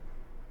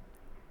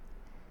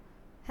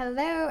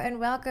Hello and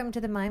welcome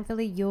to the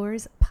Mindfully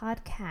Yours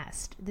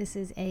podcast. This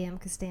is A.M.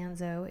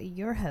 Costanzo,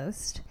 your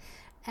host,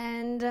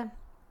 and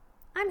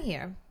I'm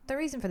here. The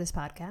reason for this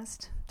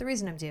podcast, the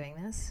reason I'm doing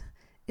this,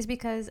 is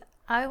because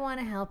I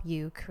want to help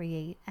you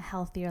create a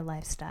healthier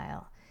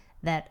lifestyle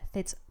that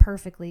fits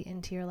perfectly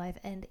into your life.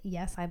 And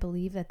yes, I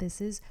believe that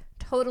this is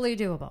totally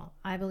doable.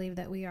 I believe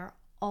that we are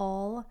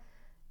all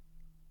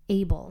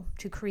able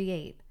to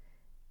create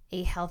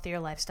a healthier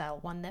lifestyle,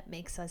 one that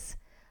makes us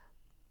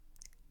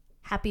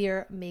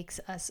happier, makes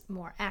us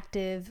more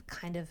active,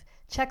 kind of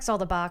checks all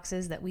the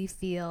boxes that we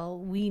feel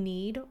we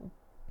need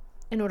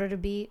in order to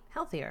be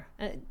healthier.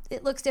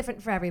 It looks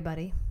different for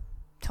everybody,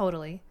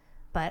 totally,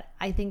 but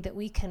I think that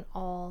we can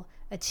all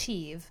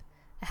achieve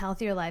a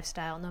healthier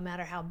lifestyle no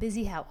matter how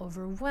busy, how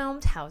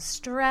overwhelmed, how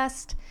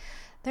stressed.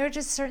 There are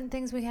just certain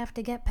things we have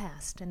to get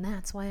past, and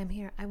that's why I'm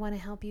here. I want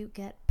to help you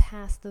get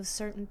past those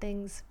certain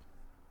things.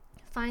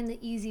 Find the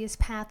easiest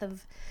path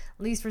of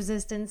least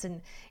resistance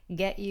and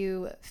get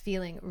you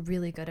feeling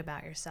really good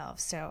about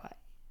yourself. So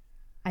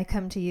I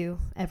come to you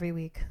every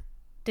week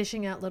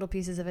dishing out little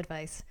pieces of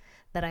advice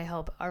that I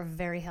hope are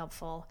very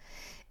helpful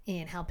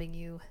in helping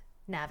you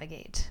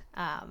navigate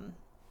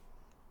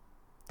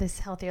this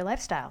healthier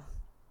lifestyle,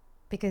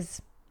 because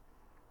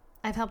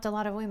I've helped a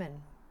lot of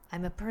women.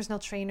 I'm a personal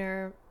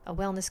trainer, a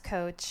wellness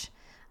coach.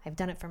 I've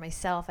done it for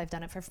myself. I've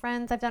done it for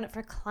friends. I've done it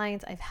for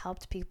clients. I've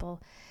helped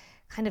people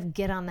kind of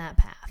get on that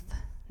path.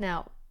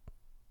 Now,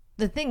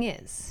 the thing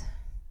is,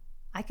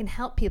 I can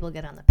help people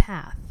get on the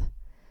path,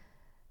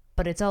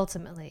 but it's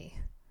ultimately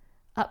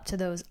up to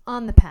those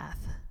on the path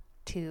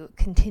to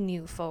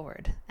continue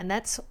forward. And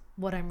that's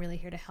what I'm really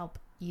here to help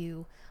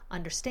you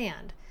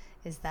understand,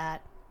 is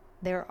that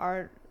there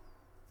are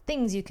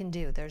things you can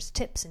do. There's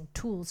tips and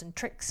tools and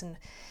tricks and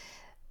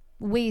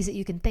ways that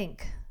you can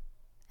think.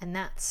 And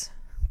that's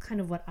kind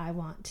of what I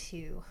want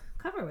to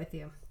cover with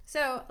you.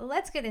 So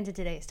let's get into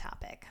today's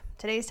topic.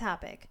 Today's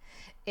topic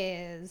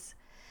is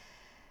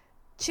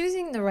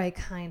choosing the right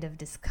kind of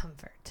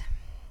discomfort.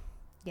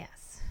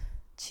 Yes,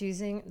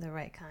 choosing the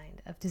right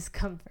kind of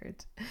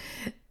discomfort.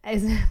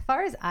 As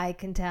far as I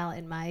can tell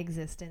in my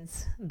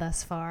existence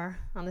thus far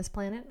on this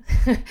planet,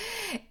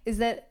 is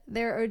that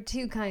there are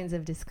two kinds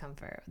of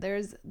discomfort.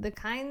 There's the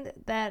kind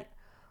that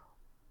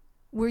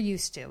we're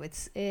used to.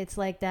 It's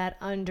like that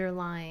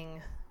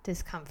underlying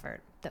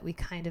discomfort that we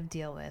kind of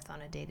deal with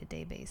on a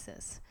day-to-day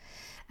basis.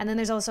 And then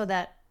there's also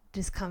that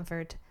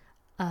discomfort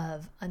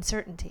of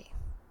uncertainty,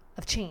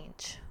 of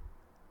change,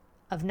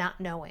 of not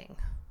knowing.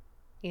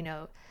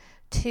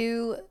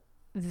 Two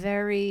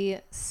very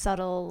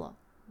subtle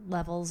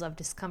levels of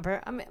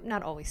discomfort. I mean,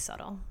 not always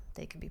subtle.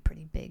 They can be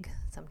pretty big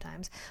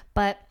sometimes.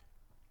 But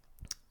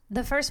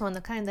the first one,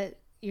 the kind that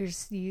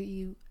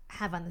you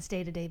have on this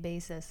day-to-day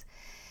basis,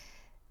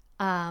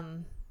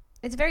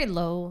 it's very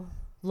low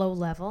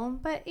level,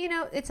 but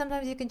it's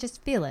sometimes you can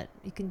just feel it.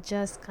 You can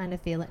just kind of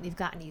feel it, and you've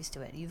gotten used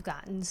to it. You've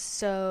gotten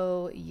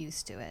so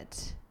used to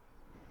it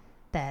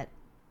that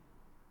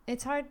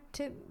it's hard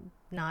to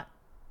not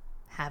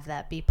have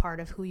that be part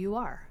of who you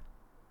are.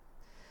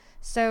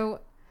 So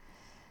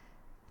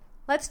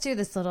let's do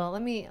this little,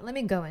 let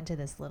me go into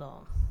this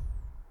little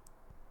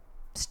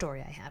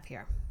story I have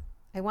here.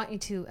 I want you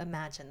to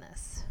imagine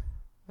this,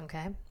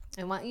 okay?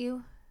 I want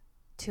you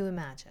to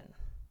imagine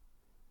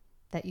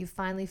that you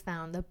finally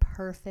found the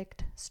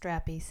perfect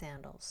strappy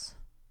sandals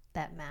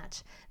that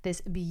match this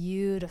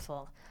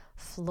beautiful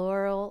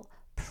floral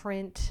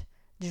print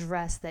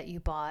dress that you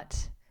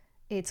bought.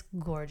 It's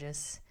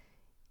gorgeous.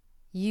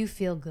 You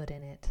feel good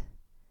in it.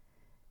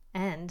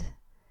 And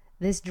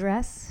this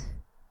dress,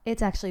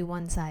 it's actually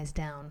one size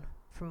down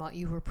from what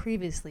you were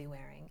previously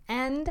wearing.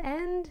 And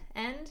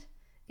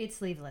it's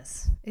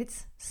sleeveless.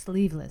 It's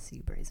sleeveless,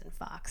 you brazen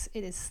fox.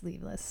 It is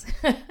sleeveless.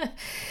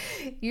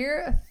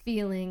 You're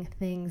feeling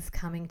things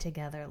coming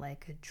together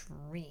like a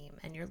dream,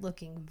 and you're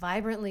looking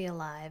vibrantly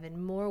alive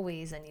in more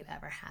ways than you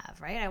ever have,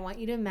 right? I want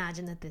you to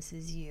imagine that this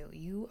is you.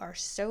 You are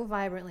so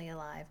vibrantly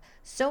alive,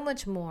 so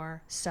much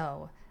more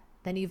so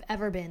than you've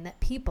ever been, that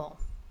people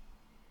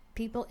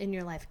in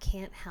your life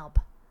can't help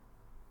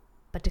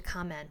but to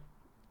comment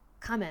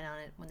on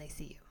it when they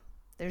see you.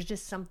 There's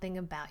just something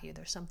about you.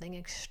 There's something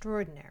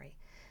extraordinary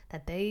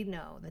that they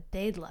know, that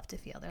they'd love to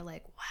feel. They're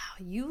like, wow,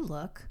 you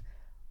look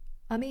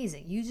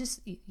amazing.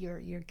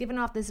 You're giving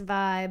off this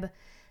vibe,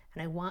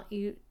 and I want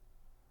you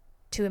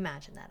to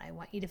imagine that. I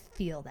want you to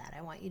feel that.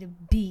 I want you to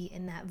be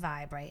in that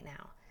vibe right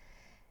now.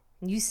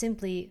 And you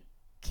simply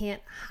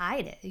can't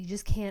hide it. You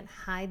just can't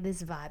hide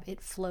this vibe. It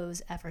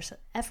flows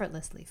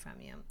effortlessly from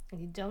you. And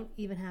you don't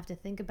even have to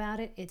think about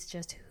it. It's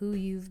just who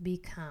you've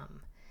become.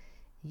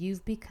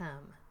 You've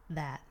become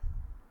that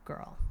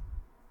girl.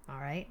 All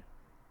right?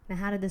 Now,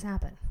 how did this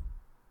happen?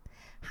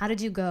 How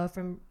did you go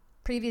from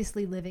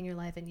previously living your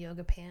life in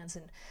yoga pants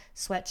and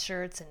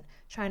sweatshirts and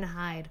trying to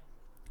hide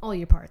all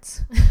your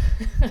parts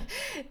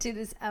to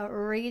this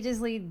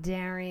outrageously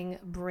daring,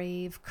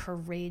 brave,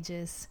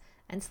 courageous,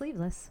 and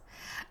sleeveless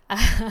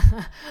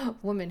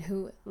woman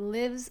who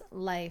lives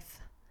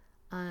life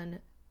on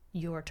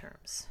your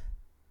terms?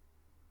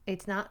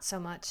 It's not so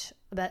much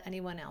about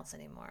anyone else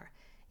anymore.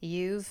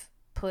 You've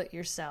put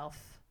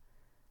yourself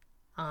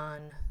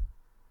on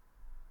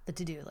the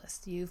to-do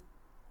list. You've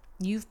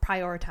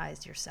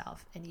prioritized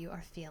yourself, and you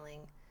are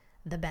feeling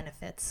the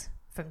benefits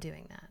from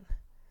doing that.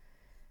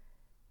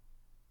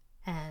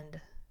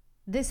 And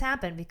this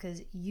happened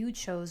because you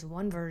chose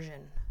one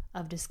version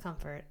of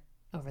discomfort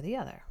over the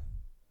other.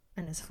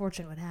 And as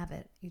fortune would have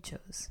it, you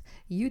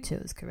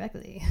chose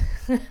correctly.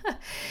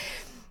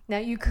 Now,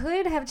 you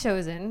could have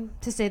chosen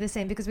to stay the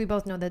same, because we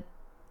both know that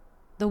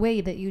the way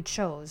that you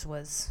chose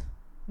was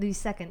the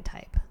second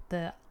type,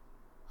 the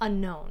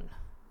unknown.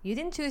 You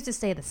didn't choose to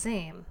stay the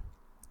same.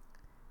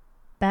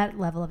 That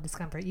level of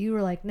discomfort, you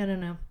were like,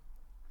 no.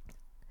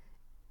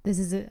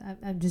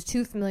 I'm just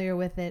too familiar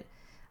with it.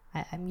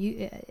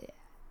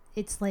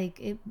 It's like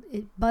it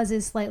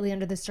buzzes slightly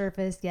under the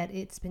surface, yet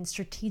it's been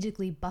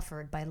strategically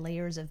buffered by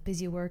layers of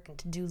busy work and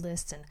to-do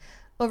lists and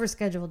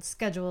overscheduled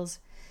schedules.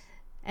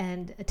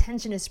 And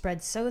attention is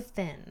spread so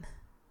thin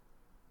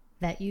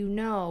that you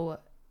know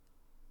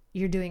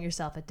you're doing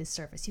yourself a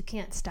disservice. You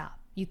can't stop.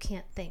 You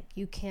can't think.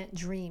 You can't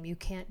dream. You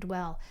can't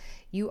dwell.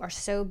 You are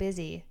so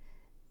busy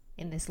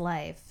in this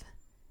life,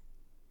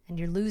 and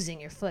you're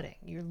losing your footing.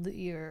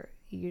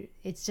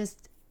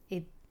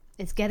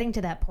 It's getting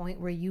to that point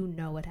where you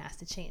know it has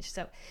to change.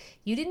 So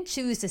you didn't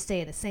choose to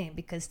stay the same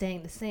because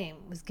staying the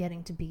same was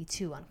getting to be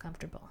too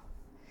uncomfortable.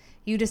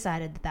 You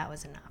decided that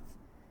was enough.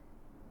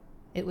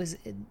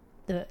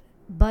 The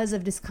buzz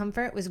of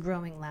discomfort was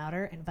growing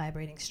louder and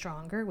vibrating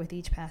stronger with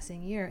each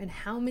passing year. And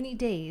how many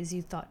days,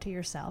 you thought to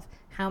yourself,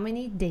 how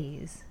many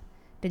days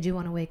did you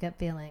want to wake up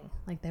feeling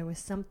like there was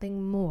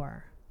something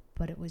more,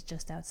 but it was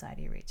just outside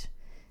your reach?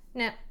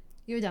 Now,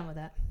 you're done with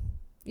that.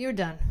 You're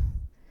done.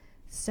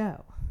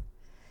 So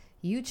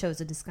you chose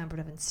a discomfort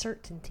of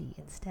uncertainty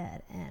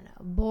instead. And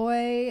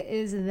boy,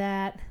 is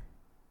that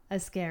a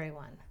scary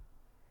one.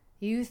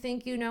 You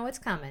think you know it's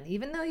coming.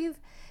 Even though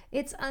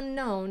it's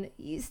unknown,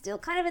 you still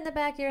kind of in the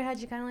back of your head,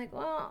 you're kind of like,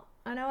 well,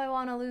 I know I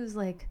want to lose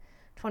like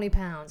 20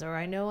 pounds, or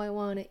I know I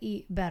want to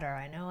eat better.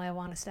 I know I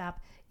want to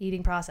stop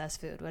eating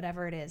processed food,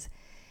 whatever it is.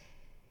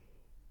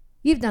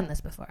 You've done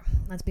this before.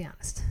 Let's be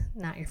honest.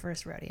 Not your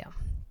first rodeo.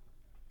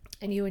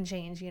 And you and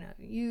change,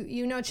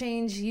 you know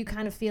change. You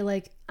kind of feel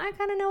like, I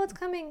kind of know what's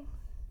coming.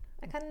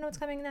 I kind of know what's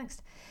coming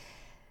next.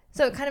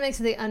 So it kind of makes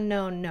the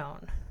unknown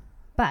known.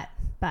 But,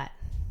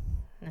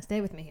 now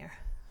stay with me here.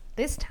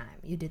 This time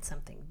you did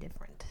something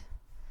different.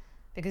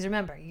 Because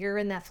remember, you're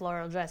in that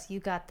floral dress. You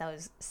got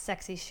those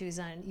sexy shoes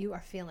on. You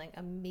are feeling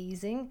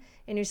amazing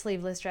in your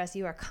sleeveless dress.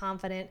 You are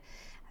confident.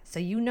 So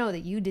you know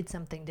that you did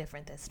something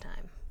different this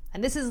time.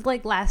 And this is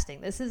like lasting.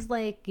 This is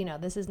like,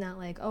 this is not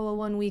like, a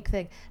 1 week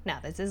thing. No,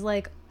 this is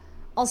like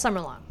all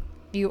summer long.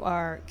 You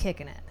are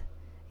kicking it.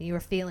 You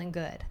are feeling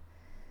good.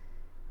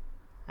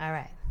 All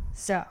right.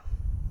 So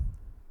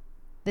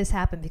this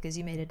happened because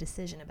you made a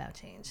decision about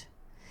change.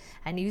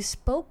 And you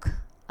spoke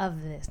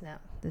of this. Now,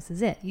 this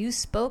is it. You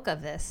spoke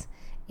of this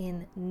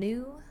in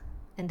new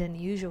and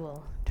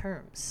unusual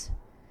terms.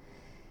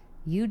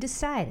 You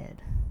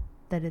decided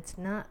that it's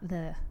not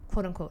the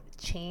quote-unquote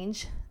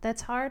change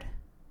that's hard.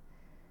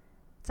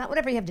 It's not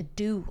whatever you have to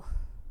do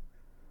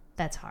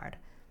that's hard.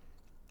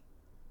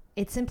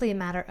 It's simply a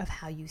matter of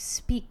how you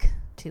speak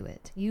to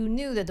it. You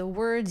knew that the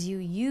words you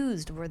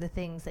used were the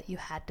things that you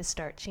had to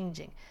start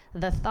changing.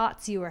 The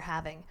thoughts you were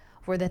having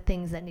were the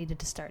things that needed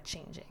to start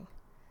changing.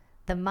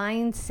 The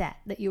mindset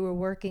that you were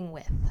working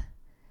with,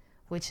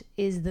 which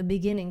is the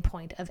beginning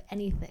point of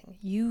anything.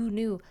 You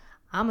knew,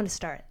 I'm going to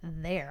start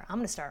there. I'm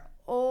going to start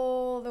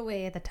all the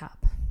way at the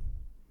top.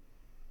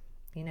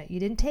 You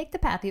didn't take the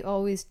path you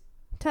always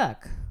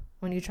took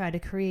when you tried to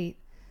create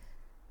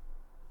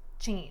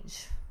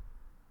change.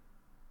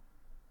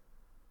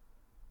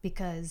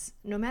 Because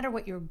no matter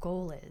what your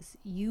goal is,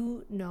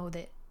 you know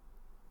that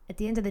at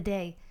the end of the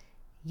day,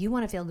 you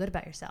want to feel good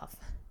about yourself.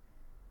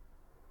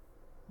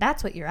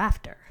 That's what you're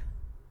after.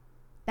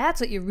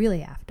 That's what you're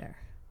really after.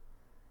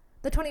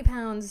 The 20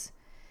 pounds,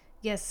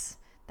 yes,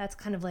 that's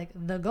kind of like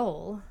the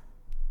goal.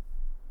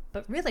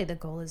 But really the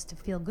goal is to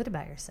feel good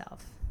about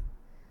yourself.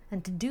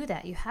 And to do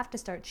that, you have to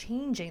start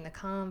changing the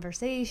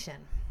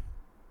conversation.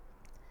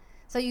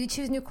 So you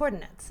choose new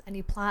coordinates and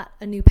you plot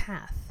a new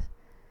path.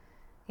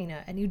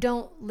 And you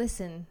don't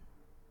listen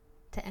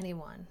to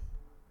anyone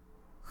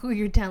who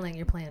you're telling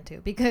your plan to,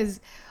 because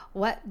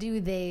what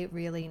do they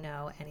really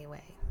know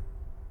anyway?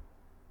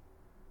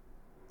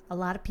 A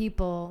lot of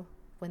people,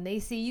 when they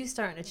see you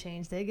starting to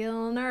change, they get a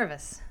little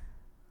nervous.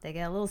 They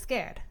get a little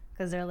scared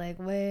because they're like,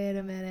 wait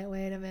a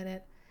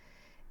minute.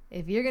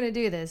 If you're going to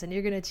do this and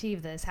you're going to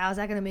achieve this, how's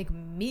that going to make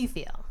me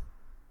feel?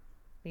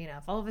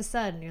 If all of a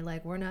sudden you're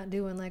like, we're not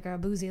doing like our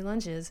boozy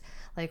lunches,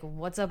 like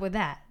what's up with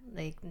that?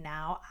 Like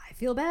now I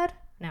feel bad.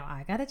 Now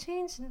I got to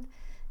change. And,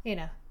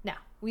 no,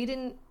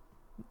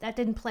 that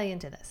didn't play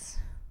into this.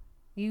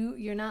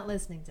 You're not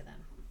listening to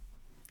them.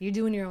 You're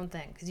doing your own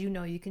thing because you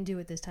know you can do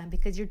it this time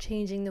because you're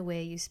changing the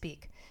way you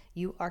speak.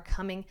 You are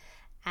coming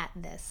at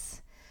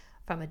this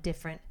from a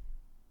different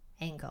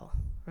angle.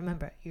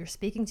 Remember, you're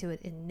speaking to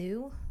it in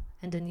new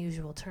and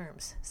unusual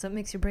terms. So it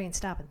makes your brain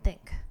stop and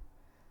think.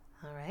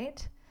 All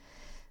right?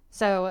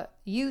 So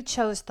you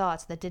chose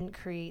thoughts that didn't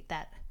create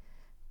that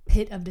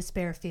pit of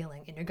despair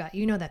feeling in your gut.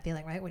 You know that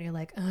feeling, right? When you're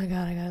like, oh my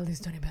God, I gotta lose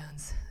 20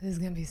 pounds. This is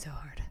gonna be so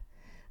hard.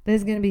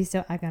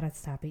 I gotta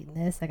stop eating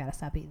this. I gotta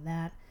stop eating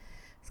that.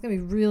 It's gonna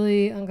be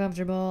really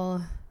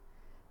uncomfortable.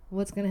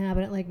 What's gonna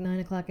happen at like 9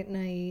 o'clock at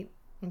night?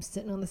 I'm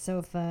sitting on the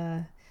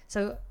sofa.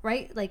 So,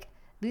 right? Like,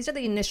 these are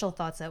the initial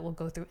thoughts that will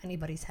go through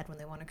anybody's head when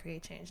they want to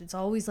create change. It's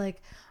always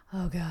like,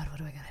 oh God, what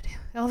do I gotta do?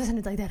 All of a sudden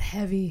it's like that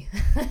heavy.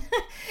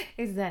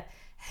 It's that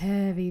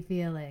heavy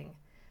feeling,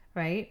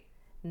 right?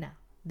 Now,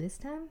 this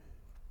time,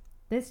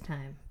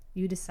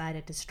 you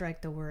decided to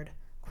strike the word,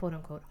 quote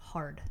unquote,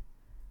 hard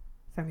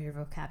from your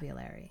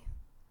vocabulary.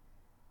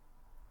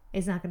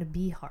 It's not going to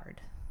be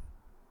hard.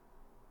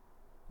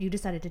 You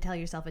decided to tell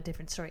yourself a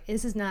different story.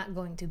 This is not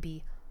going to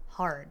be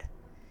hard.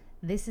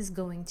 This is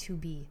going to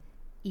be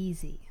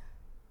easy.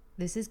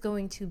 This is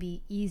going to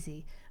be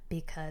easy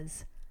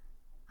because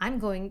I'm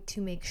going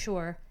to make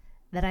sure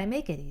that I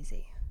make it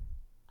easy.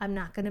 I'm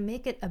not going to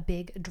make it a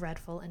big,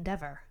 dreadful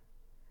endeavor.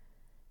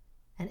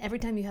 And every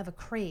time you have a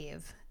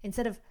crave,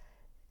 instead of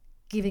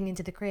giving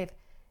into the crave,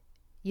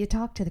 you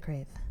talk to the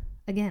crave.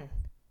 Again,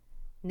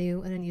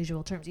 new and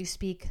unusual terms. You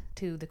speak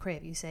to the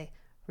crave. You say,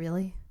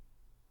 really?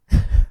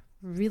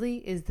 Really?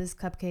 Is this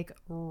cupcake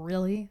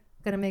really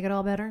going to make it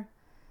all better?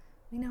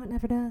 We know it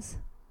never does.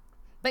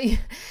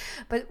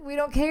 But we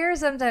don't care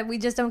sometimes. We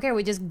just don't care.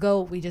 We just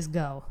go.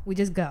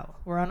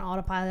 We're on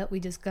autopilot. We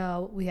just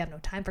go. We have no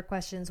time for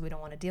questions. We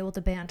don't want to deal with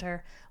the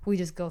banter. We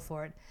just go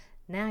for it.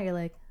 Now you're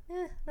like,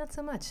 not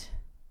so much.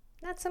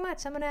 Not so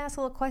much. I'm going to ask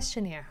a little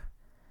question here.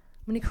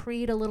 I'm going to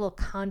create a little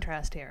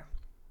contrast here.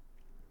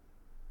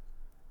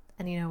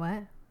 And you know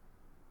what?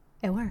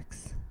 It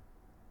works.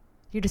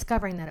 You're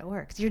discovering that it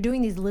works. You're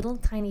doing these little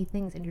tiny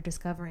things and you're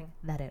discovering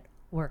that it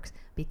works.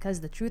 Because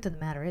the truth of the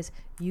matter is,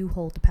 you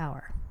hold the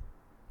power.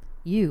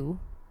 You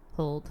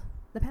hold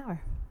the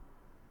power.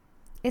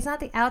 It's not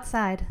the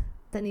outside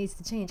that needs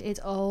to change. It's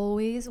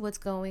always what's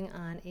going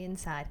on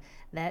inside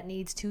that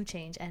needs to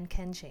change and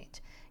can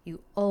change.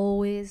 You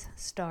always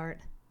start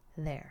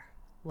there.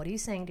 What are you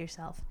saying to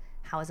yourself?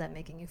 How is that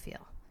making you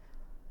feel?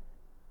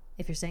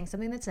 If you're saying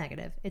something that's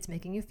negative, it's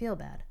making you feel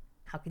bad.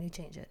 How can you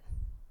change it?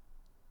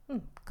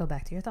 Go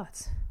back to your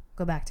thoughts.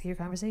 Go back to your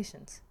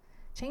conversations.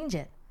 Change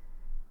it.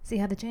 See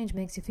how the change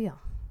makes you feel.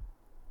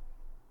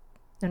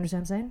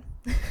 Understand what I'm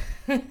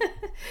saying?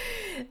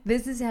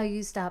 This is how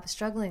you stop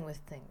struggling with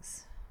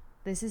things.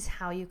 This is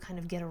how you kind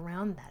of get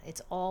around that.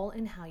 It's all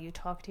in how you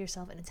talk to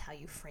yourself and it's how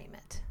you frame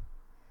it.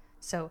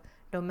 So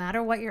no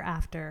matter what you're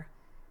after,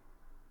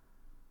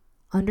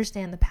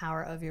 understand the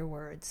power of your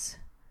words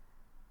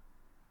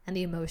and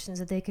the emotions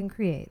that they can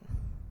create.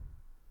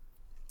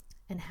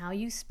 And how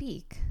you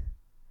speak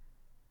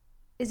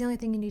is the only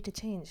thing you need to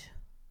change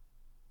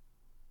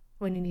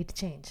when you need to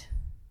change.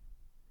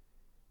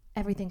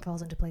 Everything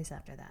falls into place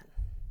after that.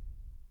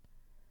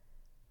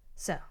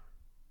 So,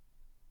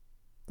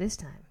 this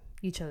time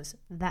you chose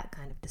that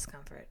kind of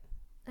discomfort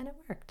and it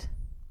worked.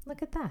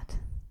 Look at that.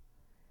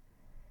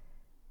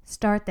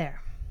 Start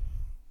there.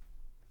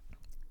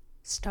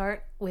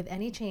 Start with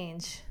any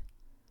change,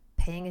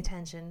 paying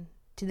attention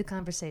to the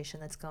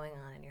conversation that's going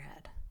on in your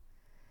head.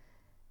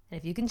 And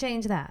if you can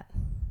change that,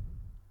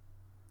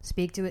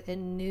 speak to it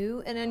in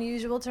new and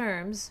unusual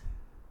terms,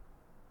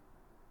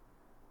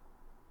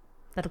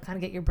 that'll kind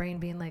of get your brain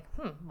being like,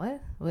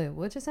 what? Wait,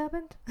 what just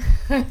happened?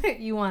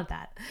 You want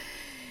that.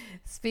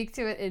 Speak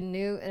to it in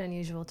new and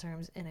unusual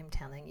terms, and I'm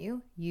telling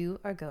you, you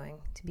are going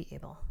to be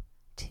able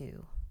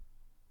to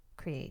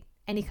create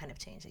any kind of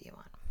change that you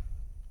want.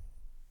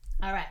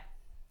 All right.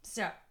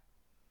 So,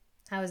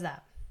 how was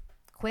that?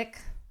 Quick,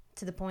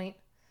 to the point.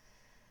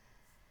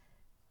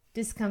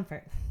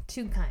 Discomfort,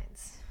 two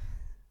kinds.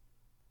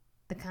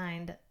 The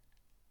kind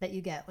that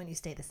you get when you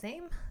stay the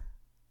same,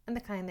 and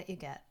the kind that you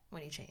get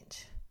when you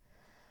change.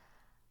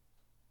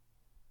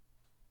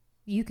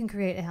 You can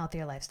create a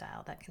healthier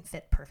lifestyle that can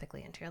fit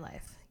perfectly into your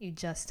life. You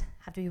just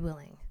have to be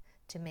willing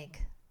to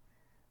make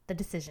the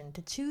decision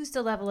to choose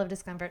the level of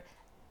discomfort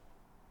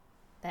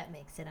that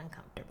makes it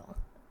uncomfortable.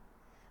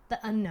 The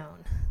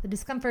unknown, the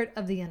discomfort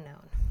of the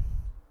unknown.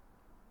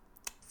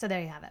 So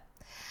there you have it.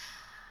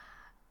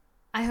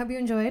 I hope you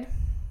enjoyed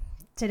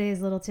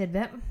today's little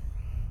tidbit.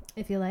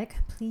 If you like,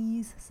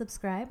 please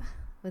subscribe.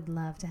 Would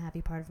love to have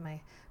you part of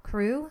my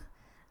crew.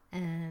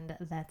 And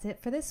that's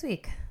it for this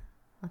week.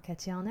 I'll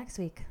catch you all next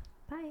week.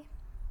 Bye.